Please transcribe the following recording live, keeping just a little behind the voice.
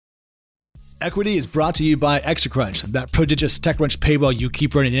Equity is brought to you by ExtraCrunch, that prodigious TechCrunch paywall you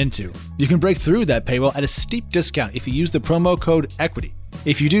keep running into. You can break through that paywall at a steep discount if you use the promo code EQUITY.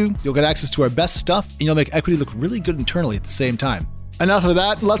 If you do, you'll get access to our best stuff, and you'll make Equity look really good internally at the same time. Enough of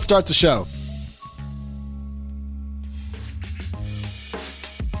that, let's start the show.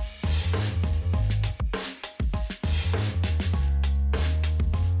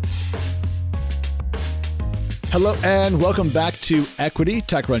 Hello and welcome back to Equity,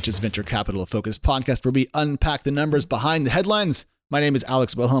 TechCrunch's venture capital-focused podcast where we unpack the numbers behind the headlines. My name is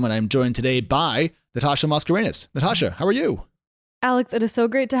Alex Wilhelm, and I'm joined today by Natasha Mascarenhas. Natasha, how are you? Alex, it is so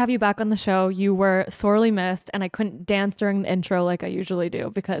great to have you back on the show. You were sorely missed, and I couldn't dance during the intro like I usually do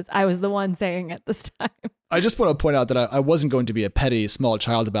because I was the one saying it this time. I just want to point out that I wasn't going to be a petty small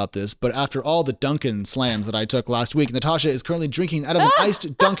child about this, but after all the Dunkin' slams that I took last week, Natasha is currently drinking out of an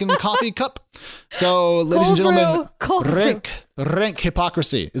iced Dunkin' coffee cup. So, ladies and gentlemen, rank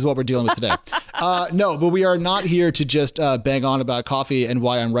hypocrisy is what we're dealing with today. No, but we are not here to just bang on about coffee and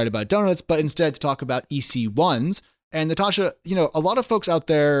why I'm right about donuts, but instead to talk about EC1s. And Natasha, you know, a lot of folks out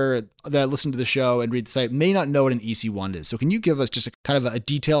there that listen to the show and read the site may not know what an EC1 is. So can you give us just a kind of a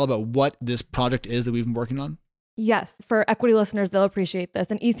detail about what this project is that we've been working on? Yes. For Equity listeners, they'll appreciate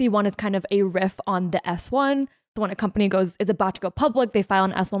this. An EC1 is kind of a riff on the S1. So when a company is about to go public, they file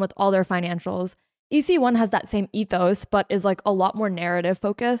an S1 with all their financials. EC1 has that same ethos, but is like a lot more narrative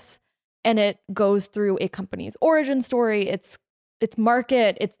focus. And it goes through a company's origin story, its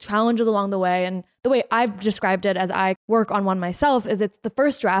market, its challenges along the way. And the way I've described it as I work on one myself is it's the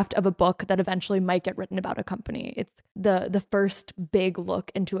first draft of a book that eventually might get written about a company. It's the first big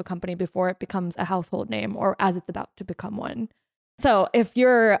look into a company before it becomes a household name or as it's about to become one. So if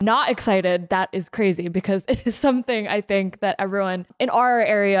you're not excited, that is crazy because it is something I think that everyone in our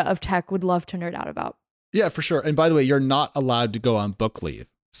area of tech would love to nerd out about. Yeah, for sure. And by the way, you're not allowed to go on book leave.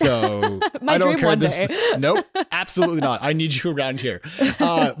 So I don't care. Nope, absolutely not. I need you around here.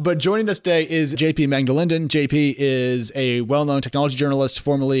 But joining us today is JP Magdalinden. JP is a well-known technology journalist,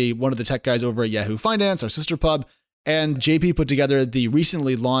 formerly one of the tech guys over at Yahoo Finance, our sister pub. And JP put together the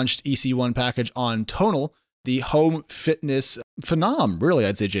recently launched EC1 package on Tonal, the home fitness phenom, really,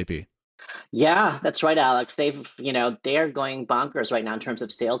 I'd say, JP. Yeah, that's right, Alex. They are going bonkers right now in terms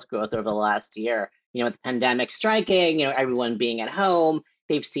of sales growth over the last year. With the pandemic striking, everyone being at home,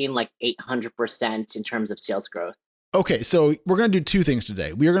 they've seen like 800% in terms of sales growth. Okay, so we're going to do two things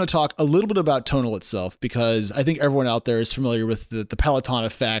today. We are going to talk a little bit about Tonal itself, because I think everyone out there is familiar with the Peloton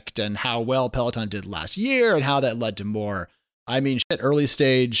effect and how well Peloton did last year and how that led to more, early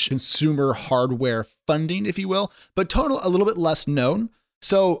stage consumer hardware funding, if you will. But Tonal, a little bit less known.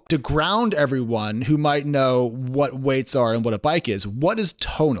 So to ground everyone who might know what weights are and what a bike is, what is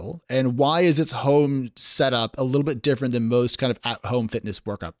Tonal and why is its home setup a little bit different than most kind of at-home fitness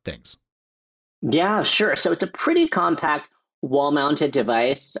workout things? Yeah, sure. So it's a pretty compact wall-mounted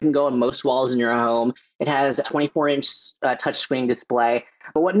device. It can go on most walls in your home. It has a 24-inch touchscreen display.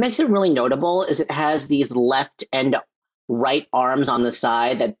 But what makes it really notable is it has these left and right arms on the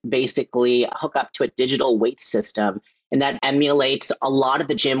side that basically hook up to a digital weight system. And that emulates a lot of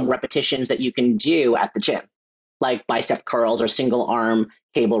the gym repetitions that you can do at the gym, like bicep curls or single arm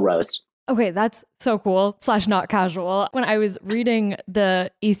cable rows. Okay, that's so cool / not casual. When I was reading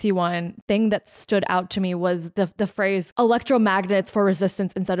the EC1, thing that stood out to me was the phrase electromagnets for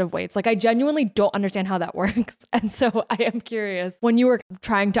resistance instead of weights. Like I genuinely don't understand how that works. And so I am curious, when you were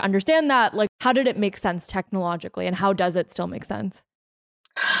trying to understand that, like how did it make sense technologically and how does it still make sense?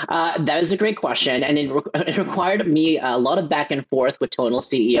 That is a great question. And it required me a lot of back and forth with Tonal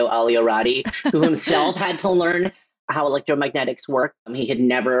CEO Ali Aradi, who himself had to learn how electromagnetics work. He had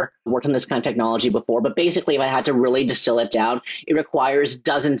never worked on this kind of technology before. But basically, if I had to really distill it down, it requires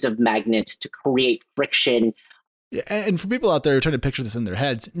dozens of magnets to create friction. Yeah, and for people out there who are trying to picture this in their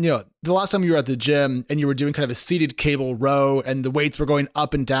heads, the last time you were at the gym and you were doing kind of a seated cable row and the weights were going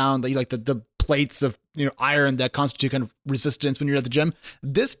up and down, like the plates of iron that constitute kind of resistance when you're at the gym.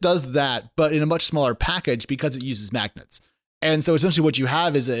 This does that, but in a much smaller package because it uses magnets. And so essentially what you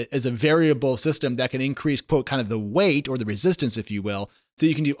have is a variable system that can increase, quote, kind of the weight or the resistance, if you will. So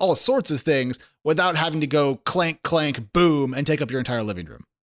you can do all sorts of things without having to go clank, clank, boom, and take up your entire living room.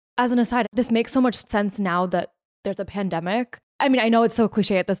 As an aside, this makes so much sense now that there's a pandemic. I know it's so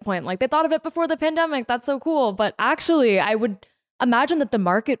cliche at this point. Like they thought of it before the pandemic. That's so cool. But actually, I would imagine that the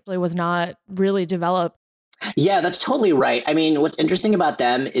market really was not really developed. Yeah, that's totally right. What's interesting about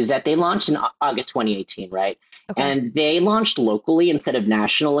them is that they launched in August 2018, right? Okay. And they launched locally instead of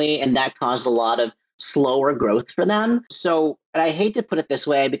nationally, and that caused a lot of slower growth for them. So I hate to put it this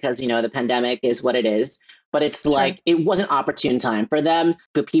way because, the pandemic is what it is. But it's like, it wasn't opportune time for them.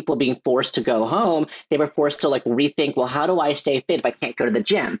 The people being forced to go home, they were forced to like rethink, well, how do I stay fit if I can't go to the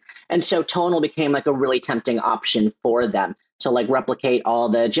gym? And so Tonal became like a really tempting option for them to like replicate all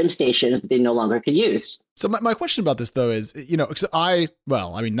the gym stations that they no longer could use. So my question about this though is,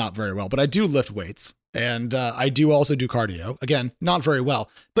 not very well, but I do lift weights. And I do also do cardio. Again, not very well.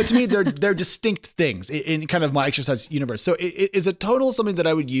 But to me, they're distinct things in kind of my exercise universe. So is a Tonal something that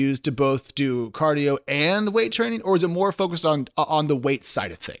I would use to both do cardio and weight training? Or is it more focused on the weight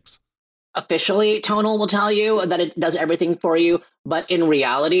side of things? Officially, Tonal will tell you that it does everything for you. But in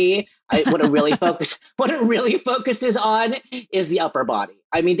reality, what it really focuses on is the upper body.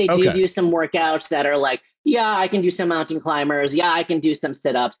 I mean, they do some workouts that are like, yeah, I can do some mountain climbers. Yeah, I can do some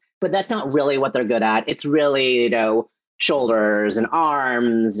sit-ups. But that's not really what they're good at. It's really, shoulders and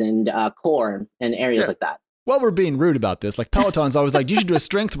arms and core and areas like that. Well, we're being rude about this. Like Peloton's always like, you should do a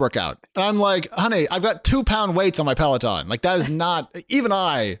strength workout. And I'm like, honey, I've got 2-pound weights on my Peloton. Like that is not, even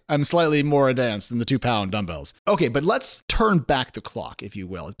I am slightly more advanced than the 2-pound dumbbells. Okay, but let's turn back the clock, if you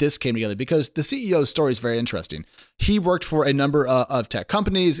will. This came together because the CEO's story is very interesting. He worked for a number of tech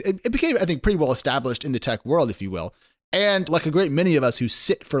companies. It became, I think, pretty well established in the tech world, if you will. And like a great many of us who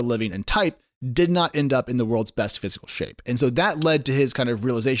sit for a living and type, did not end up in the world's best physical shape. And so that led to his kind of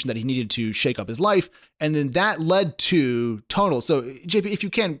realization that he needed to shake up his life. And then that led to Tonal. So JP, if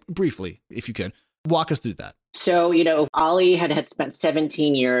you can, briefly, walk us through that. So, Ali had spent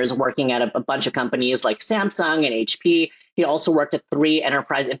 17 years working at a bunch of companies like Samsung and HP. He also worked at 3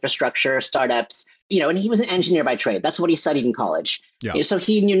 enterprise infrastructure startups, and he was an engineer by trade. That's what he studied in college. Yeah. So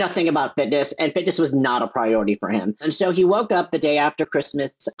he knew nothing about fitness, and fitness was not a priority for him. And so he woke up the day after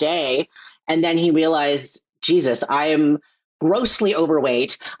Christmas Day, and then he realized, Jesus, I am grossly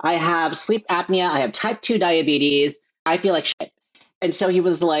overweight. I have sleep apnea. I have type 2 diabetes. I feel like shit. And so he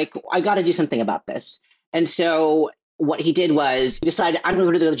was like, I got to do something about this. And so what he did was he decided, I'm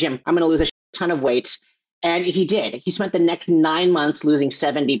going to go to the gym. I'm going to lose a ton of weight. And he did. He spent the next 9 months losing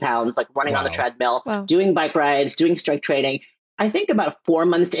 70 pounds, like running on the treadmill, doing bike rides, doing strength training. I think about 4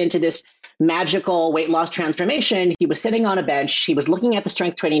 months into this magical weight loss transformation, he was sitting on a bench. He was looking at the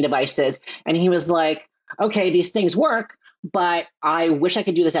strength training devices, and he was like, okay, these things work, but I wish I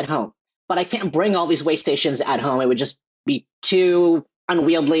could do this at home. But I can't bring all these weight stations at home. It would just be too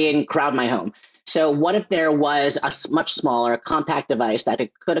unwieldy and crowd my home. So what if there was a much smaller, compact device that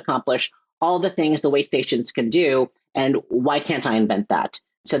could accomplish all the things the weight stations can do, and why can't I invent that?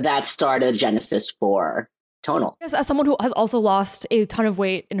 So that started the genesis for Tonal. As someone who has also lost a ton of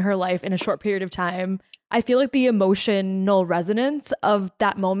weight in her life in a short period of time, I feel like the emotional resonance of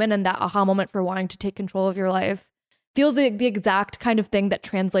that moment and that aha moment for wanting to take control of your life feels the exact kind of thing that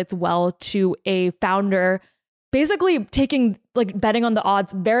translates well to a founder basically betting on the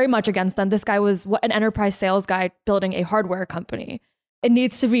odds very much against them. This guy was an enterprise sales guy building a hardware company. It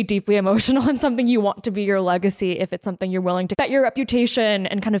needs to be deeply emotional and something you want to be your legacy if it's something you're willing to bet your reputation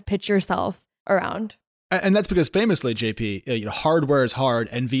and kind of pitch yourself around. And that's because famously, JP, hardware is hard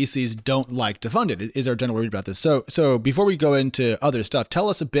and VCs don't like to fund it, is our general read about this. So before we go into other stuff, tell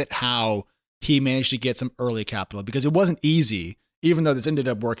us a bit how he managed to get some early capital, because it wasn't easy, even though this ended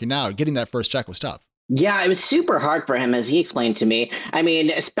up working out. Getting that first check was tough. Yeah, it was super hard for him, as he explained to me. I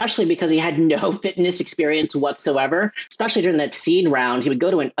mean, especially because he had no fitness experience whatsoever, especially during that seed round. He would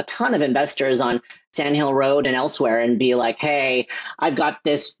go to a ton of investors on Sand Hill Road and elsewhere and be like, hey, I've got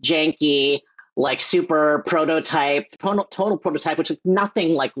this janky, like super prototype, total prototype, which was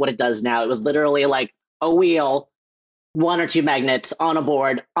nothing like what it does now. It was literally like a wheel, 1 or 2 magnets on a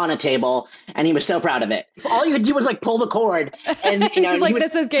board, on a table, and he was so proud of it. All you could do was like pull the cord, and he's like,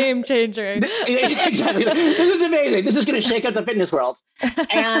 "This is game changer." Exactly, this is amazing. This is going to shake up the fitness world.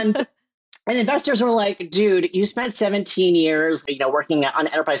 And investors were like, "Dude, you spent 17 years, working on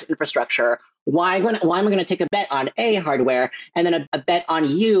enterprise infrastructure. Why am I going to take a bet on hardware and then a bet on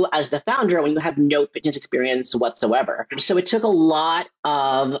you as the founder when you have no fitness experience whatsoever?" So it took a lot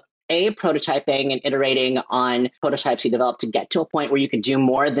of prototyping and iterating on prototypes he developed to get to a point where you could do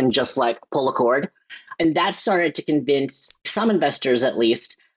more than just like pull a cord. And that started to convince some investors, at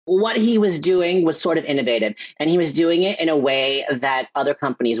least, what he was doing was sort of innovative. And he was doing it in a way that other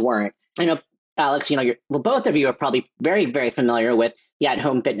companies weren't. I know, Alex, both of you are probably very, very familiar with the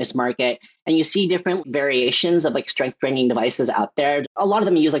at-home fitness market. And you see different variations of like strength training devices out there. A lot of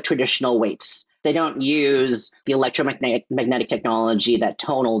them use like traditional weights. They don't use the electromagnetic technology that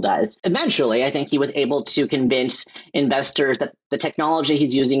Tonal does. Eventually, I think he was able to convince investors that the technology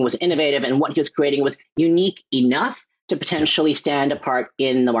he's using was innovative and what he was creating was unique enough to potentially stand apart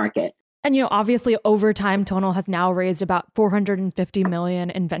in the market. And, obviously over time, Tonal has now raised about $450 million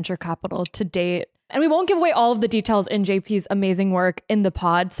in venture capital to date. And we won't give away all of the details in JP's amazing work in the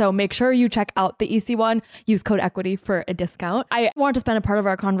pod. So make sure you check out the EC1, use code equity for a discount. I want to spend a part of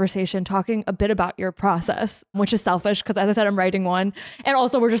our conversation talking a bit about your process, which is selfish because as I said, I'm writing one. And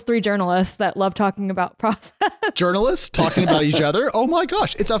also we're just three journalists that love talking about process. Journalists talking about each other? Oh my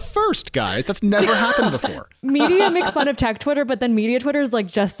gosh, it's a first, guys. That's never happened before. Media makes fun of tech Twitter, but then media Twitter is like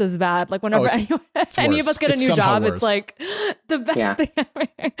just as bad. Like whenever any of us get a new job, it's like the best thing ever.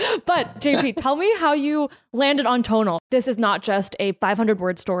 But JP, tell me how you landed on Tonal. This is not just a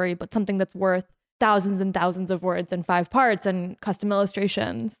 500-word story, but something that's worth thousands and thousands of words in 5 parts and custom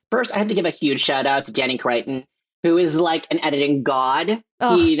illustrations. First, I have to give a huge shout out to Danny Crichton, who is like an editing god.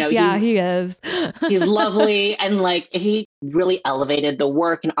 Oh, he is. He's lovely. And like, he really elevated the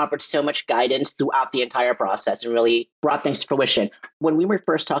work and offered so much guidance throughout the entire process and really brought things to fruition. When we were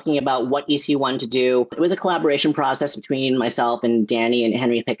first talking about what EC1 to do, it was a collaboration process between myself and Danny and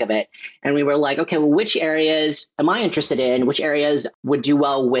Henry Pickavet. And we were like, okay, well, which areas am I interested in? Which areas would do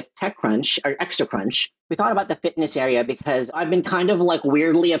well with TechCrunch or ExtraCrunch? We thought about the fitness area because I've been kind of like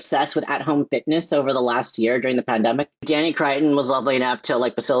weirdly obsessed with at-home fitness over the last year during the pandemic. Danny Crichton was lovely enough to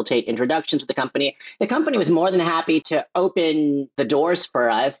like facilitate introductions to the company. The company was more than happy to open the doors for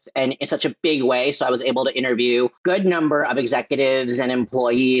us and in such a big way. So I was able to interview a good number of executives and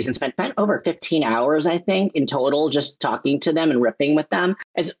employees and spent over 15 hours, I think, in total, just talking to them and ripping with them.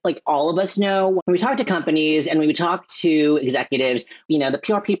 As like all of us know, when we talk to companies and when we talk to executives, you know, the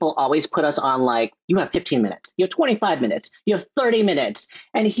PR people always put us on like, you have 15 minutes, you have 25 minutes, you have 30 minutes.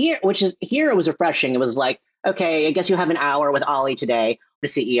 And here it was refreshing. It was like, okay, I guess you have an hour with Ollie today, the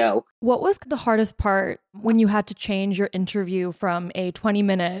CEO. What was the hardest part when you had to change your interview from a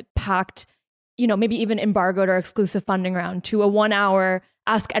 20-minute packed, you know, maybe even embargoed or exclusive funding round to a 1-hour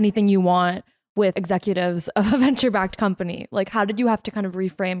ask anything you want with executives of a venture-backed company? Like, how did you have to kind of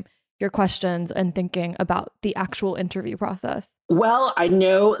reframe your questions and thinking about the actual interview process? Well, I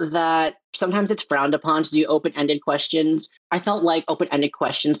know that sometimes it's frowned upon to do open-ended questions. I felt like open-ended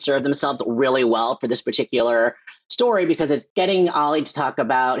questions serve themselves really well for this particular story because it's getting Ollie to talk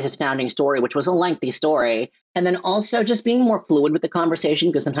about his founding story, which was a lengthy story. And then also just being more fluid with the conversation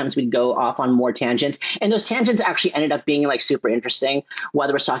because sometimes we'd go off on more tangents. And those tangents actually ended up being like super interesting,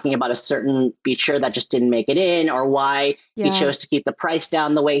 whether it's talking about a certain feature that just didn't make it in or why he chose to keep the price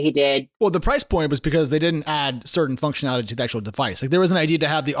down the way he did. Well, the price point was because they didn't add certain functionality to the actual device. Like there was an idea to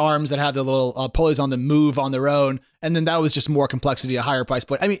have the arms that have the little pulleys on them move on their own. And then that was just more complexity, a higher price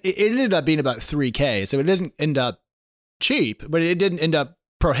point. I mean, it ended up being about $3,000. So it didn't end up cheap, but it didn't end up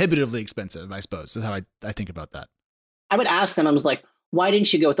prohibitively expensive, I suppose, is how I think about that. I would ask them, I was like, why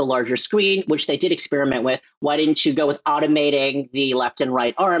didn't you go with a larger screen, which they did experiment with? Why didn't you go with automating the left and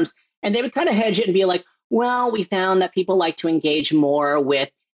right arms? And they would kind of hedge it and be like, well, we found that people like to engage more with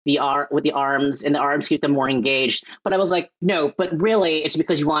the arms, and the arms keep them more engaged. But I was like, no, but really it's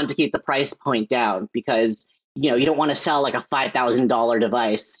because you wanted to keep the price point down because, you know, you don't want to sell like a $5,000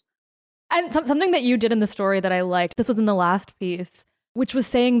 device. And something that you did in the story that I liked, this was in the last piece, which was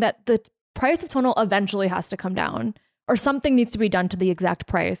saying that the price of Tonal eventually has to come down or something needs to be done to the exact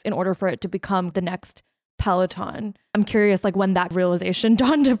price in order for it to become the next Peloton. I'm curious, like, when that realization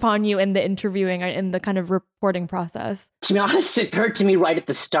dawned upon you in the interviewing and in the kind of reporting process. To be honest, it occurred to me right at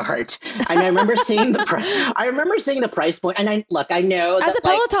the start. And I remember seeing the price point. And I know as that, a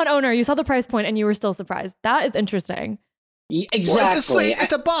Peloton owner, you saw the price point and you were still surprised. That is interesting. Exactly. Well,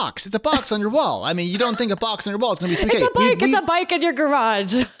 it's a box. It's a box on your wall. I mean, you don't think a box on your wall is going to be $3,000. It's a bike. It's a bike in your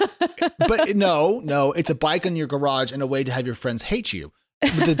garage. But no, it's a bike in your garage and a way to have your friends hate you.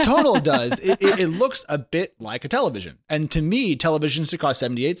 But the Tonal does, it looks a bit like a television. And to me, televisions should cost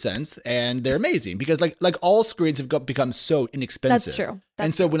 78 cents and they're amazing because like all screens have become so inexpensive. That's true.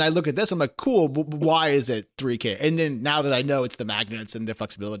 And so when I look at this, I'm like, cool, why is it $3,000? And then now that I know it's the magnets and the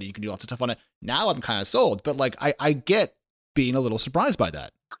flexibility, you can do lots of stuff on it. Now I'm kind of sold. But like, I get being a little surprised by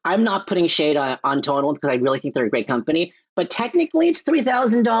that. I'm not putting shade on Tonal because I really think they're a great company. But technically it's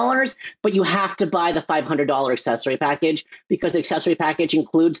 $3,000, but you have to buy the $500 accessory package because the accessory package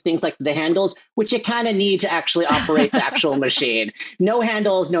includes things like the handles, which you kind of need to actually operate the actual machine. No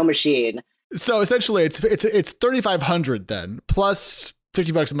handles, no machine. So essentially it's $3,500 then plus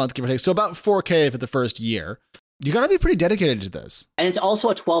 $50 a month, give or take. So about $4,000 for the first year. You got to be pretty dedicated to this. And it's also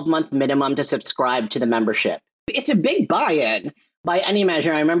a 12-month minimum to subscribe to the membership. It's a big buy-in by any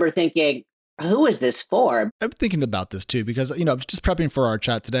measure. I remember thinking, who is this for? I'm thinking about this too, because, you know, just prepping for our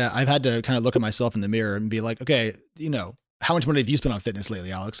chat today, I've had to kind of look at myself in the mirror and be like, okay, you know, how much money have you spent on fitness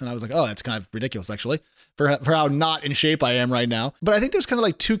lately, Alex? And I was like, oh, that's kind of ridiculous, actually, for how not in shape I am right now. But I think there's kind of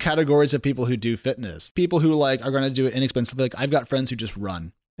like two categories of people who do fitness. People who like are going to do it inexpensively. Like I've got friends who just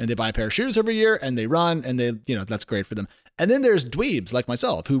run. and they buy a pair of shoes every year and they run and they, that's great for them. And then there's dweebs like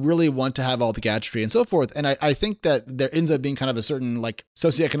myself who really want to have all the gadgetry and so forth. And I think that there ends up being kind of a certain like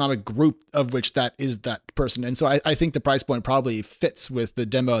socioeconomic group of which that is that person. And so I think the price point probably fits with the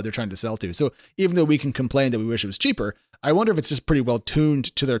demo they're trying to sell to. So even though we can complain that we wish it was cheaper, I wonder if it's just pretty well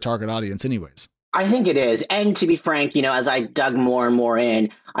tuned to their target audience anyways. I think it is. And to be frank, as I dug more and more in,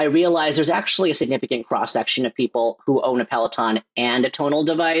 I realized there's actually a significant cross-section of people who own a Peloton and a tonal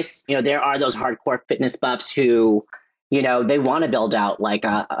device. There are those hardcore fitness buffs who, they want to build out like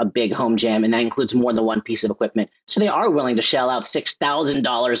a big home gym, and that includes more than one piece of equipment. So they are willing to shell out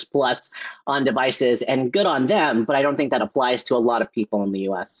 $6,000 plus on devices, and good on them. But I don't think that applies to a lot of people in the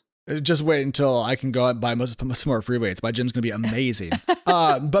US. Just wait until I can go out and buy some more free weights. My gym's going to be amazing.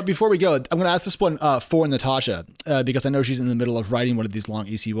 But before we go, I'm going to ask this one for Natasha, because I know she's in the middle of writing one of these long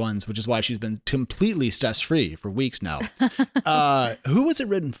EC1s, which is why she's been completely stress-free for weeks now. Who was it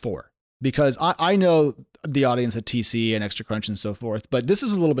written for? Because I know the audience at TC and Extra Crunch and so forth, but this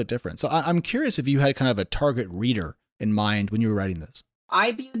is a little bit different. So I'm curious if you had kind of a target reader in mind when you were writing this.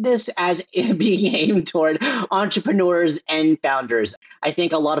 I view this as being aimed toward entrepreneurs and founders. I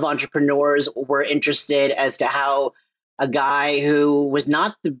think a lot of entrepreneurs were interested as to how a guy who was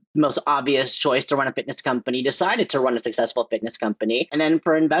not the most obvious choice to run a fitness company decided to run a successful fitness company. And then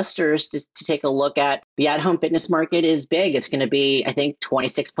for investors to take a look at the at-home fitness market is big. It's going to be, I think,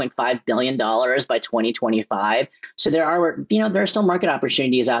 $26.5 billion by 2025. So there are still market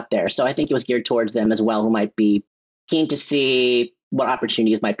opportunities out there. So I think it was geared towards them as well, who might be keen to see what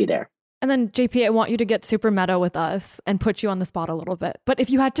opportunities might be there. And then JP, I want you to get super meta with us and put you on the spot a little bit. But if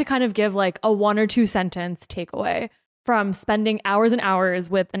you had to kind of give like a 1 or 2 sentence takeaway from spending hours and hours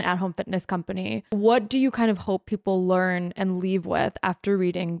with an at-home fitness company, what do you kind of hope people learn and leave with after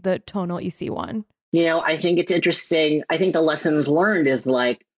reading the Tonal EC1? I think it's interesting. I think the lessons learned is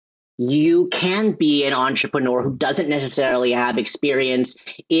like, you can be an entrepreneur who doesn't necessarily have experience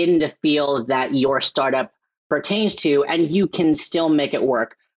in the field that your startup pertains to, and you can still make it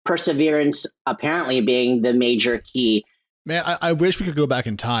work. Perseverance apparently being the major key. Man, I wish we could go back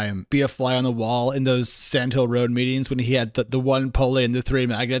in time, be a fly on the wall in those Sandhill Road meetings when he had the one pulley and the 3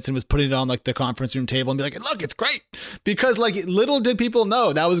 magnets and was putting it on like the conference room table and be like, look, it's great. Because like little did people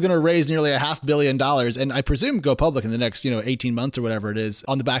know that was going to raise nearly $500 million and I presume go public in the next, 18 months or whatever it is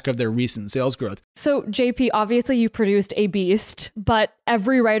on the back of their recent sales growth. So JP, obviously you produced a beast, but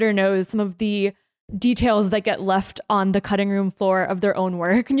every writer knows some of the details that get left on the cutting room floor of their own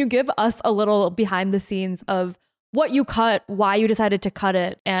work. Can you give us a little behind the scenes of what you cut, why you decided to cut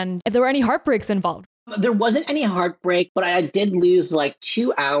it, and if there were any heartbreaks involved? There wasn't any heartbreak, but I did lose like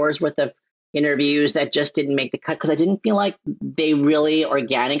 2 hours worth of interviews that just didn't make the cut because I didn't feel like they really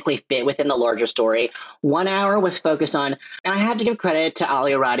organically fit within the larger story. 1 hour was focused on, and I have to give credit to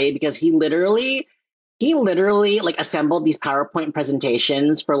Ali Aradi because he literally like assembled these PowerPoint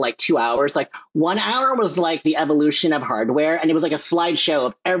presentations for like 2 hours. Like 1 hour was like the evolution of hardware, and it was like a slideshow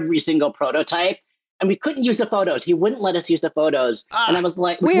of every single prototype. And we couldn't use the photos. He wouldn't let us use the photos. And I was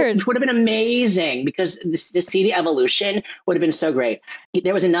like, which would have been amazing because to see the evolution would have been so great.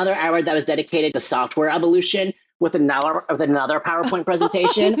 There was another hour that was dedicated to software evolution with another PowerPoint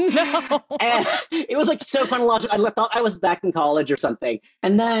presentation. No. And it was like so chronological. I thought I was back in college or something.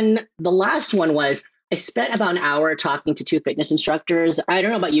 And then the last one was, I spent about an hour talking to 2 fitness instructors. I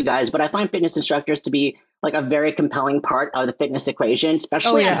don't know about you guys, but I find fitness instructors to be like a very compelling part of the fitness equation,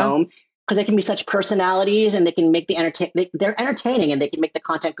 especially at home. Because they can be such personalities and they can make they're entertaining and they can make the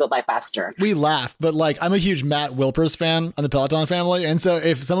content go by faster. We laugh, but like I'm a huge Matt Wilpers fan on the Peloton family. And so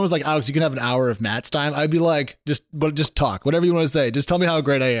if someone was like, Alex, you can have an hour of Matt's time, I'd be like, just talk, whatever you want to say. Just tell me how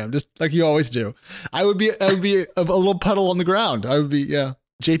great I am. Just like you always do. I would be a little puddle on the ground. I would be, yeah.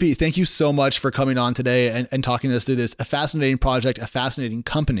 JP, thank you so much for coming on today and talking us through this, a fascinating project, a fascinating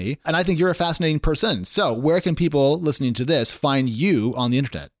company. And I think you're a fascinating person. So where can people listening to this find you on the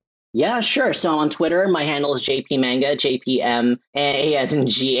internet? Yeah, sure. So on Twitter, my handle is JP Manga, JPM, as in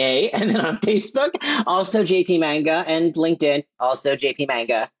GA. And then on Facebook, also JP Manga, and LinkedIn, also JP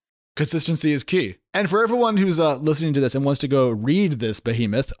Manga. Consistency is key. And for everyone who's listening to this and wants to go read this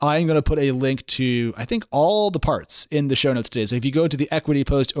behemoth, I'm going to put a link to, I think, all the parts in the show notes today. So if you go to the equity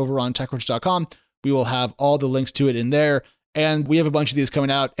post over on TechCrunch.com, we will have all the links to it in there. And we have a bunch of these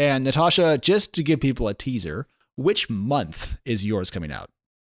coming out. And Natasha, just to give people a teaser, which month is yours coming out?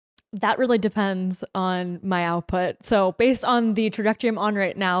 That really depends on my output. So based on the trajectory I'm on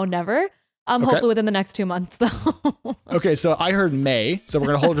right now, never. Hopefully within the next 2 months, though. Okay, so I heard May, so we're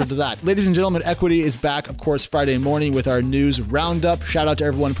going to hold her to that. Ladies and gentlemen, Equity is back, of course, Friday morning with our news roundup. Shout out to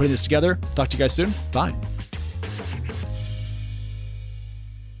everyone putting this together. Talk to you guys soon. Bye.